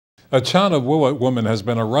A town of Willet woman has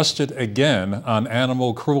been arrested again on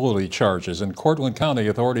animal cruelty charges. In Cortland County,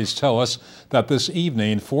 authorities tell us that this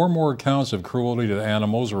evening, 4 more counts of cruelty to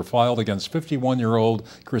animals were filed against 51-year-old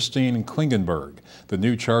Christine Klingenberg. The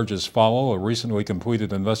new charges follow a recently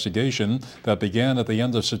completed investigation that began at the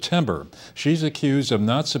end of September. She's accused of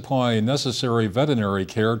not supplying necessary veterinary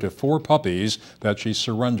care to 4 puppies that she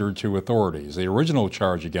surrendered to authorities. The original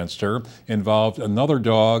charge against her involved another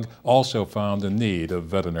dog also found in need of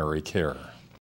veterinary care.